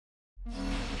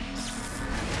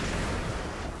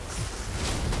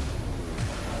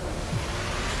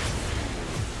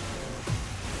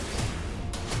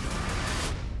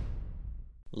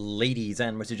Ladies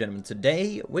and gentlemen,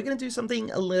 today we're going to do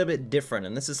something a little bit different,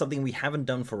 and this is something we haven't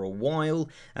done for a while,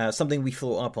 something we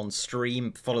thought up on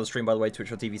stream. Follow the stream, by the way,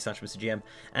 twitch.tv/MrGM,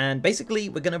 and basically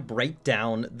we're going to break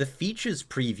down the features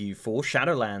preview for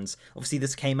Shadowlands. Obviously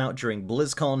this came out during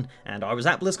BlizzCon, and I was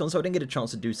at BlizzCon, so I didn't get a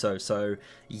chance to do so,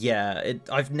 yeah,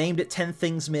 I've named it 10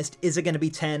 things missed. Is it going to be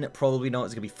 10? Probably not.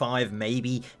 It's going to be 5,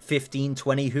 maybe 15,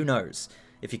 20, who knows?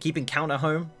 If you're keeping count at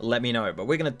home, let me know. But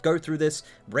we're going to go through this,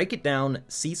 break it down,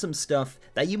 see some stuff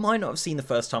that you might not have seen the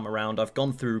first time around. I've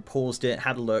gone through, paused it,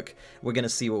 had a look. We're going to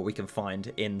see what we can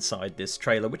find inside this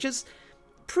trailer, which is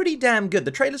pretty damn good. The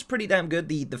trailer's pretty damn good,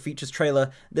 the features trailer.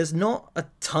 There's not a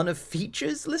ton of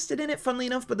features listed in it, funnily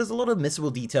enough, but there's a lot of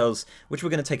missable details, which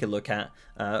we're going to take a look at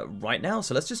right now.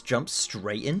 So let's just jump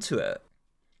straight into it.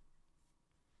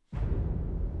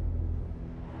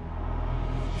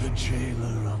 The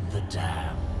Jailer of the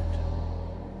Damned.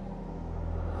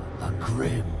 A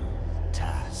grim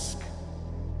task,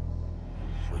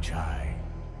 which I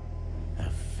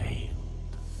have failed.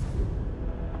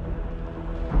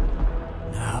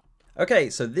 Now.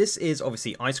 Okay, so this is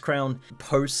obviously Icecrown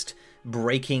post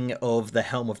breaking of the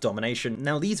Helm of Domination.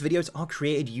 Now these videos are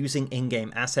created using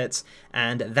in-game assets,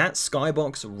 and that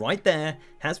skybox right there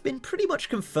has been pretty much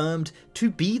confirmed to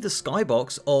be the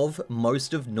skybox of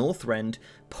most of Northrend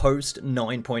post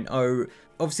 9.0.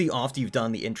 Obviously, after you've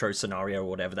done the intro scenario or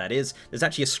whatever that is, there's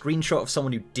actually a screenshot of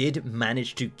someone who did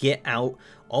manage to get out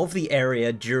of the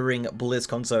area during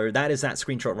BlizzCon, so that is that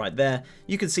screenshot right there.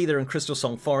 You can see they're in Crystal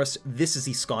Song Forest. This is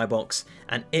the skybox,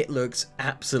 and it looks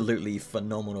absolutely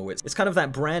phenomenal. It's kind of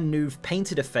that brand new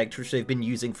painted effect, which they've been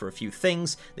using for a few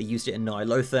things. They used it in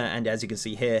Ny'alotha, and as you can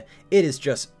see here, it is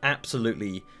just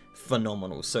absolutely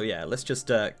phenomenal. So yeah, let's just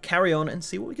carry on and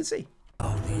see what we can see.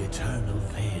 Oh, the eternal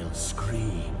veil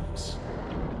screams,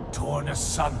 torn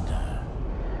asunder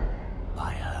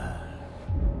by her.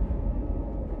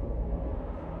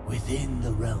 Within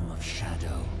the realm of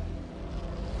shadow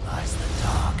lies the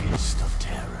darkest of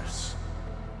terrors,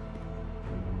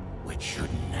 which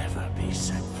should never be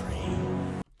set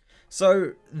free.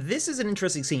 So this is an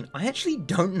interesting scene. I actually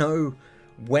don't know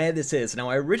where this is. Now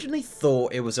I originally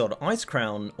thought it was on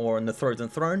Icecrown or on the Frozen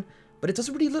Throne, but it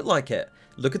doesn't really look like it.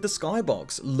 Look at the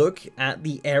skybox, look at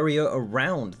the area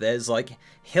around. There's like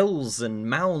hills and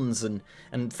mounds, and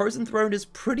Frozen Throne is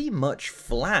pretty much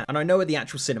flat. And I know at the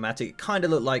actual cinematic, it kind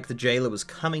of looked like the Jailer was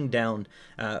coming down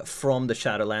from the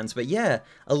Shadowlands, but yeah,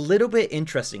 a little bit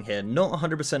interesting here. Not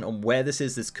 100% on where this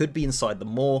is. This could be inside the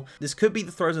Maw. This could be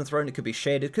the Frozen Throne, it could be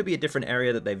shaded, it could be a different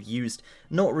area that they've used.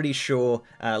 Not really sure.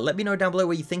 Let me know down below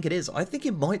where you think it is. I think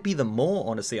it might be the Maw,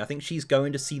 honestly. I think she's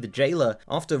going to see the Jailer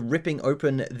after ripping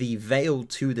open the veil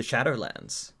to the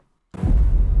Shadowlands.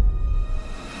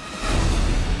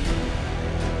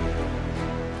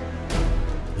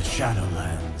 The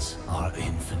Shadowlands are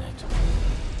infinite.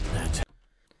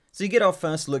 So you get our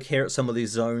first look here at some of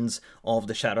these zones of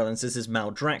the Shadowlands. This is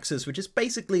Maldraxxus, which is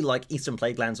basically like Eastern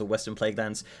Plaguelands or Western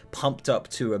Plaguelands pumped up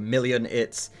to 1,000,000.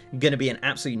 It's going to be an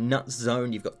absolutely nuts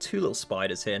zone. You've got two little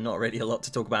spiders here. Not really a lot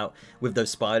to talk about with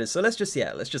those spiders. So let's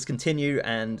just continue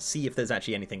and see if there's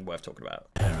actually anything worth talking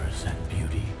about. Terrors and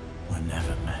beauty were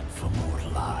never meant for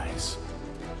mortal eyes.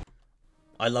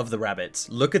 I love the rabbits.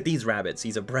 Look at these rabbits.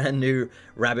 These are brand new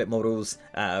rabbit models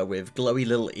with glowy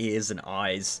little ears and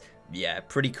eyes. Yeah,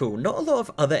 pretty cool. Not a lot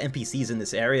of other NPCs in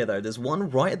this area though. There's one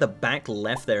right at the back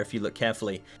left there if you look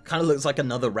carefully. Kind of looks like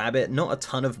another rabbit. Not a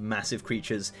ton of massive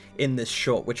creatures in this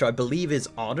shot, which I believe is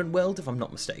Ardenweald if I'm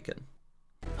not mistaken.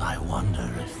 I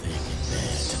wonder if they can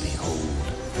bear to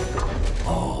behold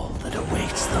all that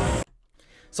awaits them.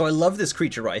 So I love this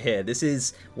creature right here. This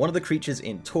is one of the creatures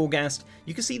in Torghast.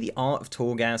 You can see the art of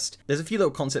Torghast. There's a few little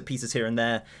concept pieces here and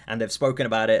there, and they've spoken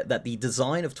about it, that the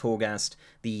design of Torghast,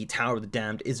 the Tower of the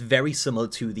Damned, is very similar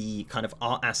to the kind of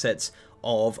art assets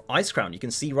of Icecrown. You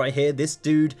can see right here, this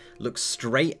dude looks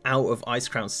straight out of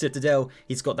Icecrown Citadel.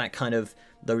 He's got that kind of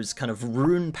those kind of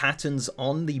rune patterns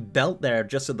on the belt there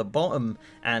just at the bottom,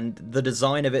 and the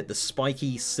design of it, the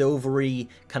spiky, silvery,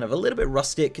 kind of a little bit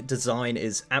rustic design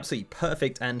is absolutely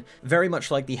perfect, and very much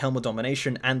like the Helm of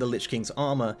Domination and the Lich King's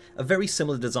armor, a very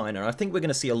similar design, and I think we're going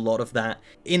to see a lot of that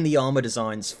in the armor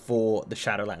designs for the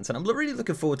Shadowlands, and I'm really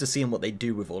looking forward to seeing what they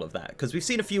do with all of that, because we've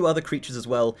seen a few other creatures as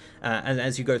well, and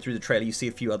as you go through the trailer you see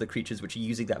a few other creatures which are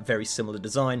using that very similar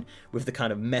design with the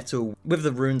kind of metal, with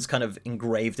the runes kind of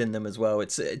engraved in them as well.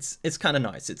 It's kind of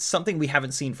nice. It's something we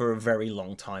haven't seen for a very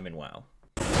long time in WoW.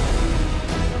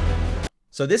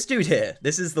 So this dude here,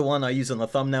 this is the one I use on the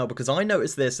thumbnail because I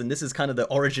noticed this, and this is kind of the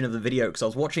origin of the video because I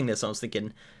was watching this and I was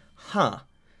thinking, huh,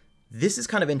 this is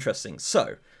kind of interesting.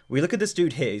 So We look at this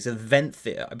dude here, he's a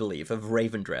Venthyr, I believe, of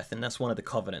Ravendreth, and that's one of the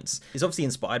Covenants. He's obviously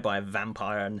inspired by a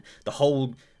vampire, and the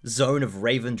whole zone of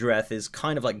Ravendreth is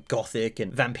kind of like gothic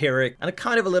and vampiric, and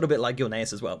kind of a little bit like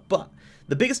Gilneas as well. But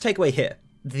the biggest takeaway here,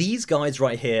 these guys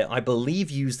right here, I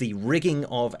believe, use the rigging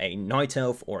of a Night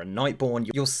Elf or a Nightborn.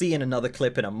 You'll see in another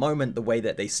clip in a moment the way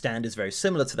that they stand is very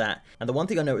similar to that. And the one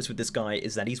thing I noticed with this guy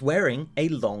is that he's wearing a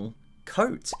long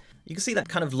coat. You can see that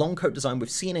kind of long coat design we've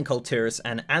seen in Kul Tiras,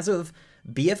 and as of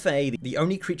BFA, the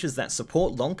only creatures that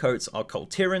support long coats are Kul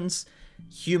Tirans,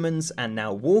 humans, and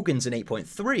now Worgens in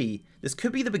 8.3. This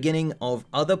could be the beginning of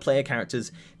other player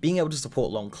characters being able to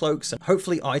support long cloaks, and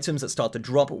hopefully items that start to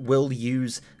drop will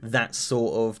use that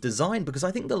sort of design, because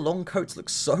I think the long coats look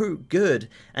so good,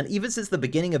 and even since the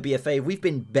beginning of BFA we've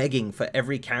been begging for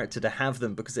every character to have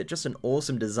them because they're just an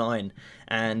awesome design.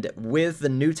 And with the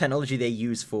new technology they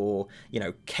use for, you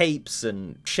know, capes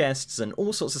and chests and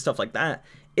all sorts of stuff like that,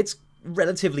 it's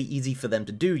relatively easy for them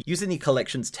to do using the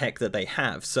collections tech that they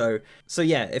have. So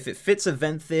yeah, if it fits a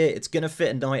Venthyr, it's gonna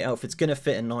fit a Night Elf, it's gonna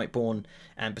fit a Nightborn,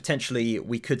 and potentially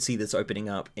we could see this opening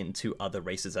up into other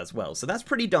races as well. So that's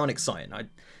pretty darn exciting. I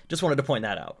just wanted to point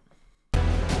that out.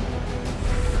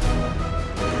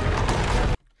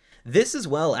 This as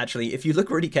well, actually, if you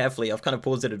look really carefully, I've kind of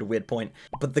paused it at a weird point,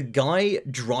 but the guy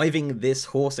driving this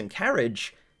horse and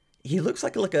carriage, he looks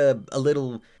like a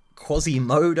little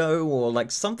Quasimodo or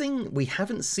like something we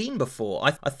haven't seen before.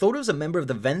 I thought it was a member of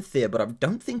the Venthyr, but I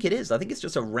don't think it is. I think it's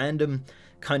just a random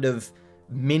kind of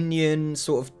minion,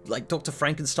 sort of like Dr.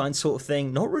 Frankenstein sort of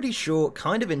thing. Not really sure.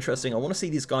 Kind of interesting. I want to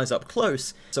see these guys up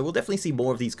close. So we'll definitely see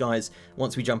more of these guys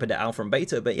once we jump into Alpha and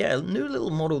Beta. But yeah, new little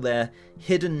model there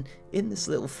hidden in this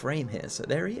little frame here. So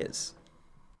there he is.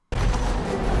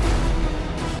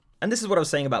 And this is what I was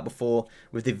saying about before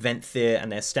with the Venthyr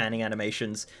and their standing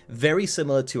animations. Very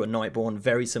similar to a Nightborn,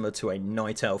 very similar to a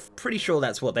Night Elf. Pretty sure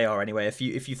that's what they are anyway. If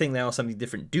you think they are something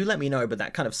different, do let me know. But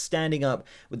that kind of standing up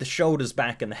with the shoulders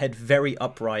back and the head very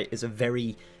upright is a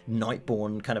very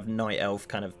Nightborn kind of Night Elf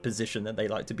kind of position that they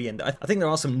like to be in. I think there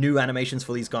are some new animations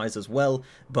for these guys as well,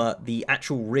 but the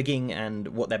actual rigging and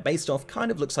what they're based off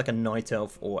kind of looks like a Night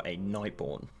Elf or a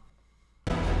Nightborn.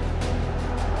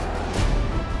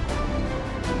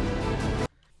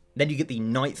 Then you get the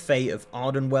Night Fae of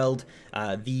Ardenweld.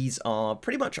 These are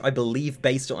pretty much, I believe,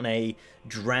 based on a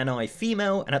Draenei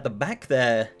female, and at the back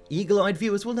there, eagle-eyed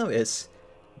viewers will notice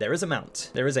there is a mount.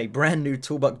 There is a brand new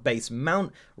Toolbuck-based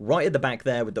mount right at the back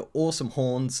there with the awesome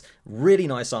horns, really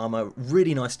nice armor,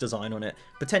 really nice design on it.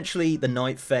 Potentially the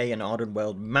Night Fae and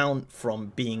Ardenweld mount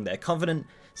from being their Covenant.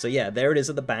 So yeah, there it is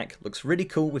at the back. Looks really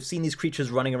cool. We've seen these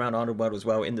creatures running around Ardenweld as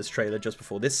well in this trailer just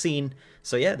before this scene.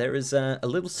 So yeah, there is a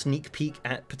little sneak peek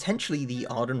at potentially the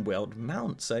Ardenweld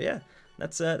mount. So yeah,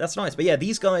 that's nice. But yeah,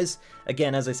 these guys,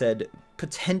 again, as I said,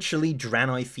 potentially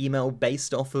Draenei female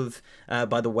based off of,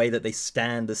 by the way that they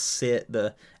stand, the sit,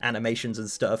 the animations and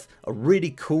stuff. A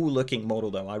really cool looking model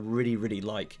though. I really, really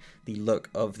like the look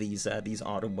of these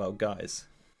Ardenweld guys.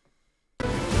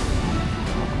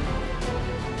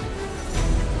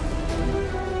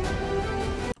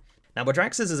 Now,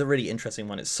 Bodraxis is a really interesting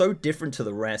one. It's so different to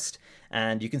the rest,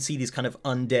 and you can see these kind of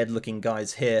undead-looking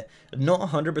guys here. Not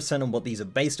 100% on what these are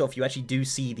based off. You actually do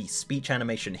see the speech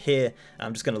animation here.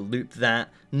 I'm just going to loop that.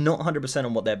 Not 100%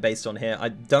 on what they're based on here. I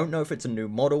don't know if it's a new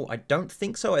model. I don't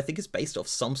think so. I think it's based off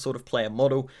some sort of player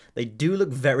model. They do look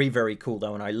very, very cool,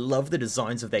 though, and I love the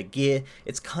designs of their gear.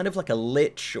 It's kind of like a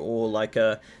Lich or like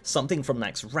a something from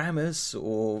Naxxramas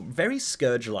or very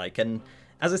Scourge-like, and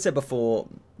as I said before,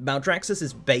 Maldraxxus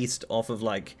is based off of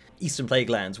like Eastern Plague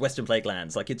Lands, Western Plague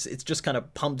Lands. Like it's just kind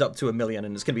of pumped up to 1 million,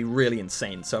 and it's going to be really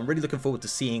insane. So I'm really looking forward to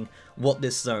seeing what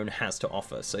this zone has to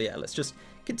offer. So yeah, let's just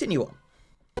continue on.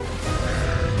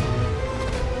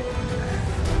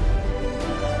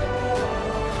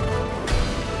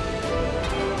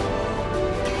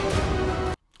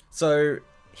 So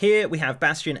here we have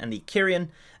Bastion and the Kyrian.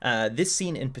 This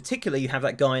scene in particular, you have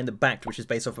that guy in the back, which is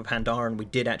based off of Pandaren. We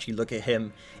did actually look at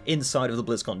him inside of the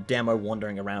BlizzCon demo,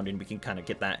 wandering around, and we can kind of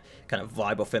get that kind of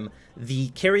vibe off him. The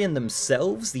Kyrian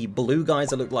themselves, the blue guys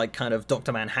that look like kind of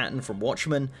Dr. Manhattan from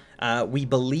Watchmen, we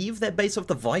believe they're based off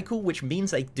the Vikul, which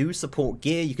means they do support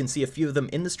gear. You can see a few of them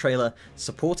in this trailer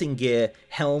supporting gear,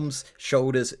 helms,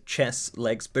 shoulders, chests,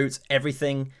 legs, boots,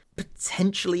 everything.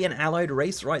 Potentially an allied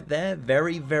race right there.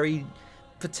 Very, very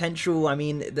potential. I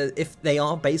mean, if they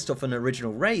are based off an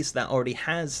original race that already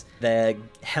has their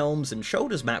helms and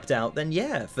shoulders mapped out, then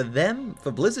yeah, for them,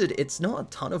 for Blizzard, it's not a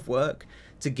ton of work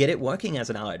to get it working as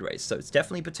an allied race. So it's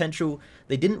definitely potential.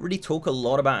 They didn't really talk a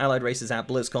lot about allied races at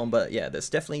BlizzCon, but yeah, there's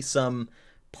definitely some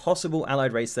possible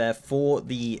allied race there for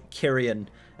the Kyrian,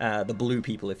 the blue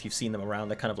people, if you've seen them around.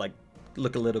 They're kind of like,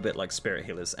 look a little bit like spirit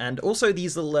healers. And also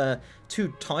these little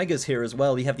two tigers here as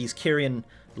well. You have these Kyrian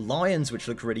lions, which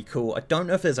look really cool. I don't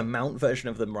know if there's a mount version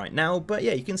of them right now, but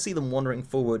yeah, you can see them wandering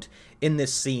forward in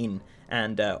this scene,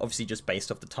 and obviously just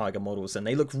based off the tiger models, and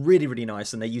they look really, really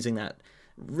nice, and they're using that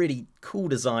really cool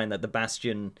design that the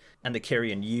Bastion and the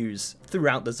Kyrian use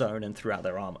throughout the zone and throughout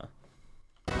their armor.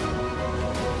 The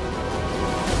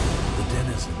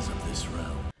denizens of this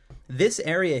realm. This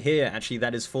area here, actually,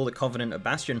 that is for the Covenant of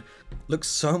Bastion, looks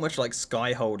so much like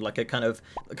Skyhold, like a kind of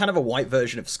a white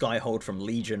version of Skyhold from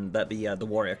Legion that the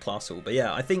warrior class will. But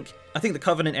yeah, I think the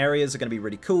Covenant areas are going to be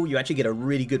really cool. You actually get a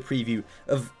really good preview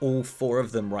of all 4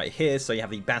 of them right here. So you have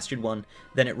the Bastion one,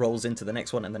 then it rolls into the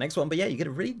next one and the next one. But yeah, you get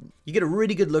a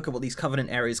really good look at what these Covenant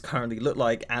areas currently look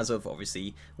like as of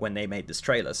obviously when they made this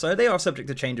trailer. So they are subject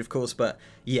to change, of course, but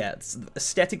yeah,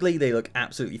 aesthetically they look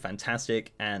absolutely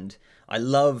fantastic, and I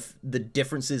love the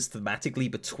differences thematically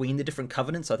between the different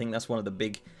covenants. I think that's one of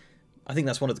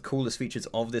the coolest features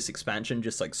of this expansion,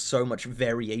 just like so much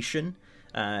variation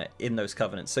in those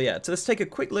covenants. So yeah, so let's take a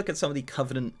quick look at some of the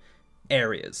covenant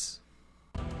areas.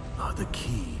 Are the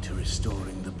key to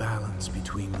restoring the balance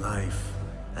between life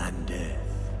and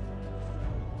death,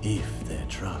 if their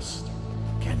trust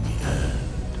can be earned.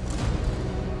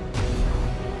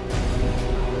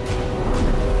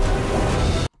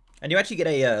 And you actually get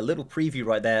a little preview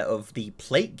right there of the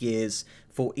plate gears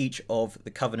for each of the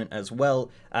Covenant as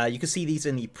well. You can see these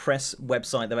in the press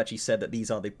website. They've actually said that these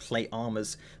are the plate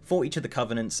armors for each of the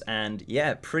Covenants, and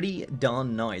yeah, pretty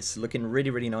darn nice. Looking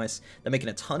really, really nice. They're making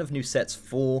a ton of new sets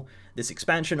for this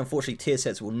expansion. Unfortunately, tier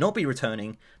sets will not be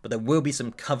returning, but there will be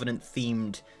some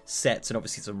Covenant-themed sets and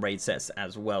obviously some raid sets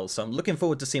as well. So I'm looking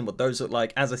forward to seeing what those look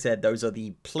like. As I said, those are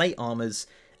the plate armors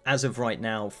as of right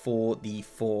now for the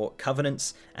 4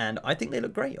 Covenants, and I think they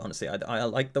look great, honestly. I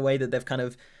like the way that they've kind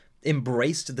of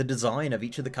embraced the design of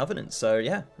each of the Covenants, so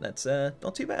yeah, that's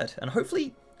not too bad. And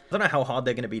hopefully, I don't know how hard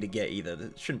they're going to be to get either.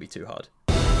 It shouldn't be too hard.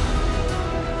 We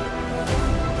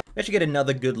actually get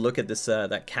another good look at this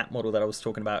that cat model that I was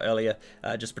talking about earlier,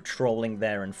 just patrolling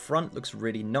there in front. Looks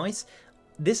really nice.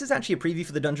 This is actually a preview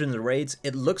for the Dungeons and Raids.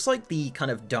 It looks like the kind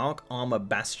of Dark Armor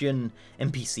Bastion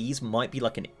NPCs might be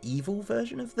like an evil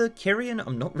version of the Kyrian.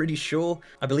 I'm not really sure.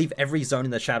 I believe every zone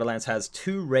in the Shadowlands has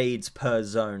 2 raids per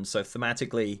zone. So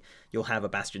thematically, you'll have a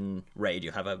Bastion raid,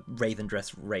 you'll have a Raven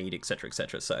Dress raid, etc,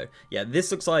 etc. So yeah,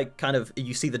 this looks like kind of,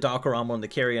 you see the darker armor on the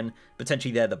Kyrian.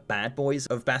 Potentially they're the bad boys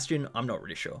of Bastion. I'm not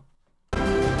really sure.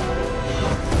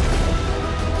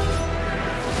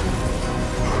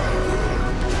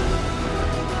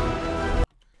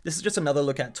 This is just another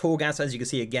look at Torghast. As you can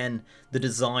see, again, the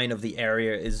design of the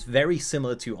area is very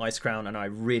similar to Icecrown, and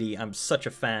I'm such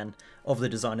a fan of the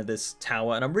design of this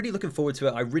tower, and I'm really looking forward to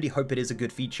it. I really hope it is a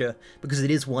good feature, because it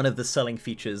is one of the selling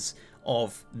features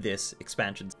of this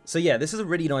expansion. So yeah, this is a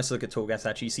really nice look at Torghast.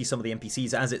 Actually, you see some of the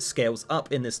NPCs as it scales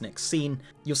up in this next scene.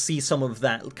 You'll see some of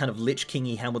that kind of Lich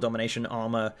King-y Helm of Domination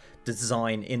armor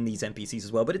design in these NPCs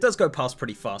as well, but it does go past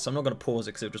pretty fast, so I'm not going to pause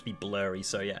it because it'll just be blurry.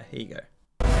 So yeah, here you go.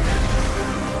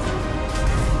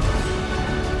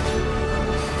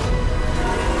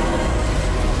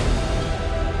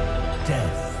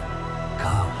 Death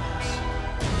comes,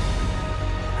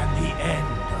 and the end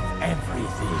of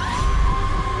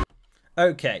everything.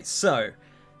 Okay, so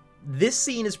this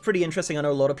scene is pretty interesting. I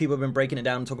know a lot of people have been breaking it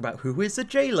down and talking about who is the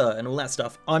jailer and all that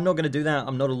stuff. I'm not going to do that.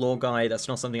 I'm not a lore guy. That's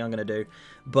not something I'm going to do.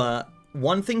 But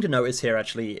one thing to notice here,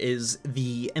 actually, is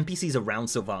the NPCs around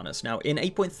Sylvanas. Now, in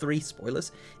 8.3,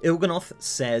 spoilers, Il'gynoth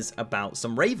says about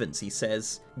some ravens. He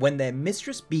says, when their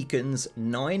mistress beacons,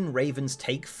 9 ravens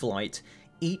take flight.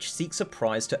 Each seeks a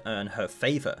prize to earn her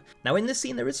favor. Now, in this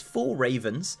scene, there is 4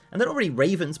 ravens, and they're not really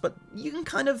ravens, but you can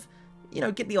kind of, you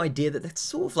know, get the idea that they're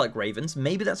sort of like ravens.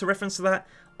 Maybe that's a reference to that.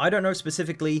 I don't know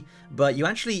specifically, but you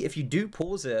actually, if you do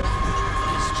pause it,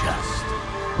 It's just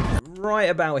right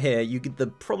about here, you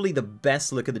get probably the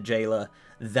best look at the jailer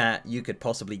that you could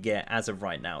possibly get as of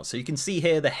right now. So you can see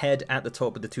here the head at the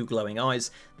top with the 2 glowing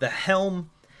eyes. The helm,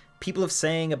 people have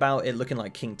saying about it looking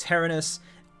like King Tyrannus.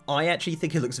 I actually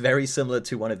think it looks very similar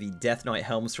to one of the Death Knight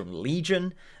helms from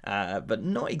Legion, but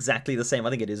not exactly the same. I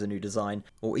think it is a new design.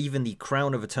 Or even the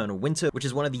Crown of Eternal Winter, which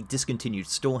is one of the discontinued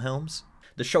store helms.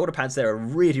 The shoulder pads there are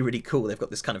really, really cool. They've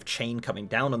got this kind of chain coming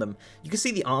down on them. You can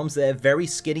see the arms there, very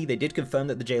skinny. They did confirm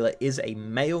that the jailer is a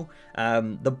male.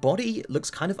 The body looks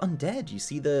kind of undead. You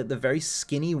see the very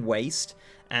skinny waist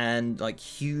and like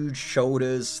huge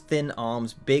shoulders, thin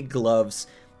arms, big gloves.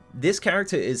 This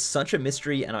character is such a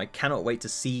mystery, and I cannot wait to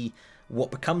see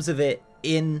what becomes of it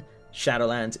in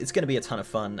Shadowlands. It's going to be a ton of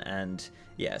fun, and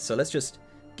yeah, so let's just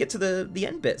get to the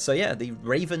end bit. So yeah, the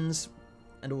ravens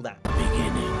and all that.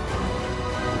 Beginning.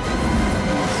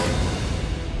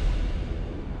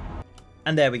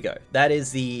 And there we go. That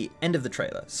is the end of the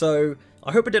trailer. So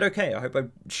I hope I did okay. I hope I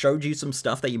showed you some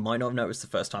stuff that you might not have noticed the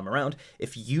first time around.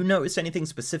 If you noticed anything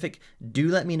specific, do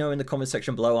let me know in the comment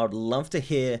section below. I would love to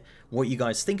hear what you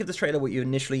guys think of this trailer, what you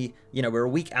initially, you know, we're a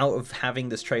week out of having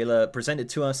this trailer presented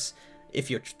to us.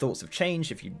 If your thoughts have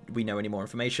changed, if we know any more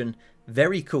information,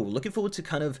 very cool. Looking forward to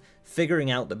kind of figuring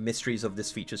out the mysteries of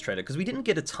this features trailer, because we didn't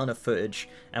get a ton of footage,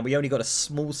 and we only got a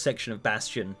small section of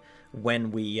Bastion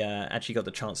when we actually got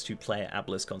the chance to play at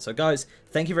BlizzCon. So guys,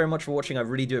 thank you very much for watching. I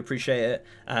really do appreciate it.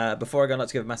 Before I go, I'd like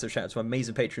to give a massive shout out to my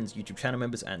amazing patrons, YouTube channel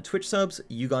members, and Twitch subs.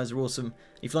 You guys are awesome.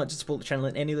 If you'd like to support the channel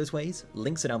in any of those ways,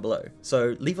 links are down below.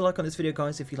 So leave a like on this video,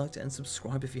 guys, if you liked it, and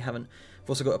subscribe if you haven't. I've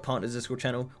also got a partners Discord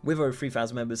channel with over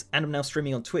 3,000 members, and I'm now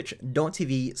streaming on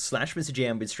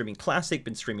twitch.tv/MrGM. Been streaming Classic,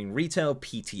 been streaming Retail,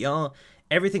 PTR,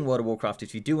 everything World of Warcraft.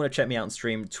 If you do want to check me out and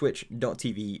stream,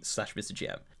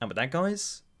 twitch.tv/MrGM. And with that,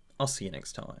 guys, I'll see you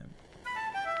next time.